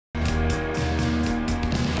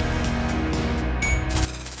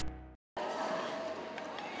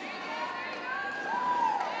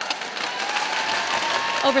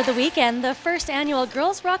Over the weekend, the first annual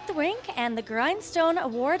Girls Rock the Rink and the Grindstone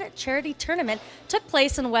Award Charity Tournament took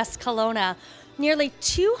place in West Kelowna. Nearly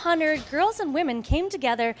 200 girls and women came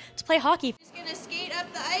together to play hockey. Just gonna skate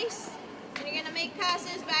up the ice and you're gonna make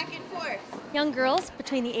passes back and forth. Young girls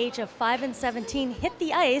between the age of 5 and 17 hit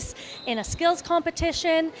the ice in a skills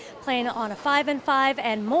competition, playing on a 5-on-5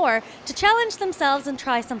 and more to challenge themselves and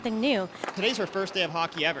try something new. Today's her first day of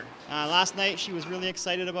hockey ever. Last night she was really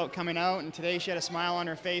excited about coming out, and today she had a smile on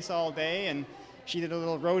her face all day, and she did a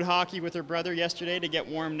little road hockey with her brother yesterday to get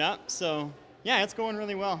warmed up. So yeah, it's going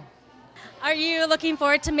really well. Are you looking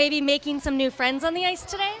forward to maybe making some new friends on the ice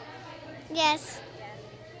today? Yes.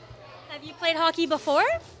 Have you played hockey before?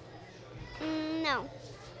 No.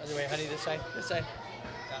 Other way, honey, this side, this side.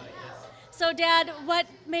 So Dad, what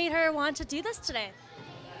made her want to do this today?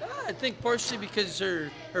 I think partially because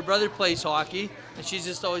her brother plays hockey, and she's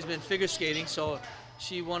just always been figure skating, so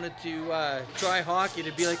she wanted to try hockey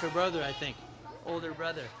to be like her brother, I think, older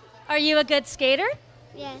brother. Are you a good skater?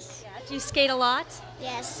 Yes. Do you skate a lot?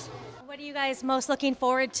 Yes. What are you guys most looking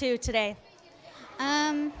forward to today?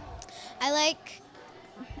 I like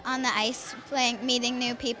on the ice meeting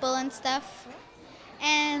new people and stuff.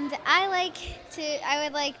 And I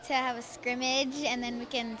would like to have a scrimmage and then we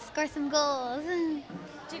can score some goals.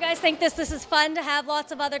 Do you guys think this is fun to have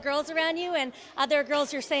lots of other girls around you and other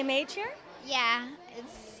girls your same age here? Yeah,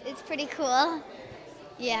 it's pretty cool.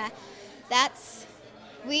 Yeah,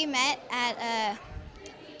 we met at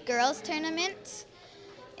a girls tournament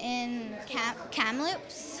in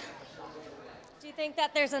Kamloops. Do you think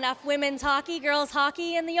that there's enough women's hockey, girls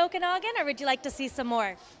hockey in the Okanagan, or would you like to see some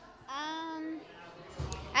more?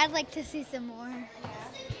 I'd like to see some more.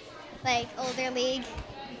 Like older league.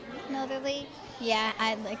 Yeah,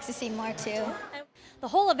 I'd like to see more too. The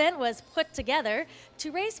whole event was put together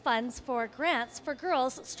to raise funds for grants for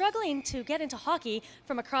girls struggling to get into hockey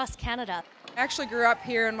from across Canada. I actually grew up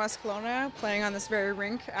here in West Kelowna, playing on this very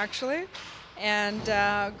rink actually. And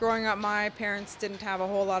growing up, my parents didn't have a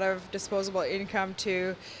whole lot of disposable income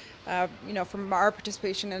to, from our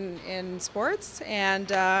participation in sports.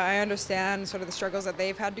 And I understand sort of the struggles that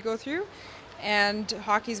they've had to go through. And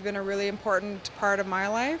hockey's been a really important part of my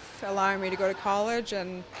life, allowing me to go to college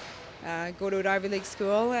and go to an Ivy League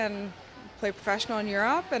school and play professional in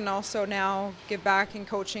Europe, and also now give back in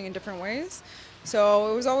coaching in different ways.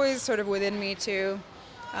 So it was always sort of within me to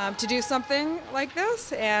do something like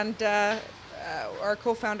this. And our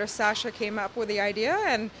co-founder Sasha came up with the idea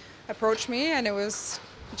and approached me, and it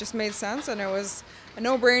just made sense, and it was a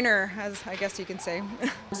no-brainer, as I guess you can say.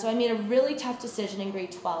 So I made a really tough decision in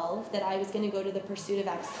grade 12 that I was going to go to the pursuit of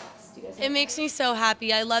excellence. It makes me so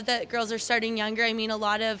happy. I love that girls are starting younger. I mean, a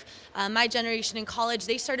lot of my generation in college,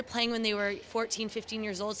 they started playing when they were 14, 15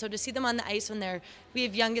 years old. So to see them on the ice when we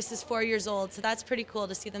have youngest is 4 years old. So that's pretty cool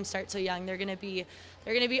to see them start so young. They're going to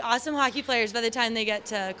be awesome hockey players by the time they get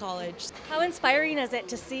to college. How inspiring is it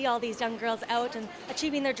to see all these young girls out and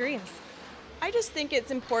achieving their dreams? I just think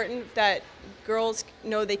it's important that girls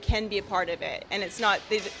know they can be a part of it, and it's not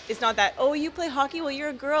that, oh, you play hockey, well, you're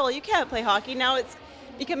a girl, you can't play hockey. Now it's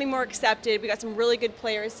becoming more accepted. We got some really good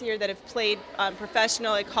players here that have played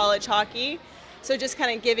professional like college hockey, so just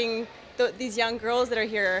kind of giving these young girls that are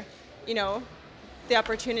here, the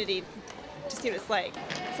opportunity to see what it's like.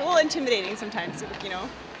 It's a little intimidating sometimes,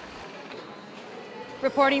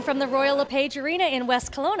 Reporting from the Royal LePage Arena in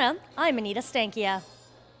West Kelowna, I'm Anita Sthankiya.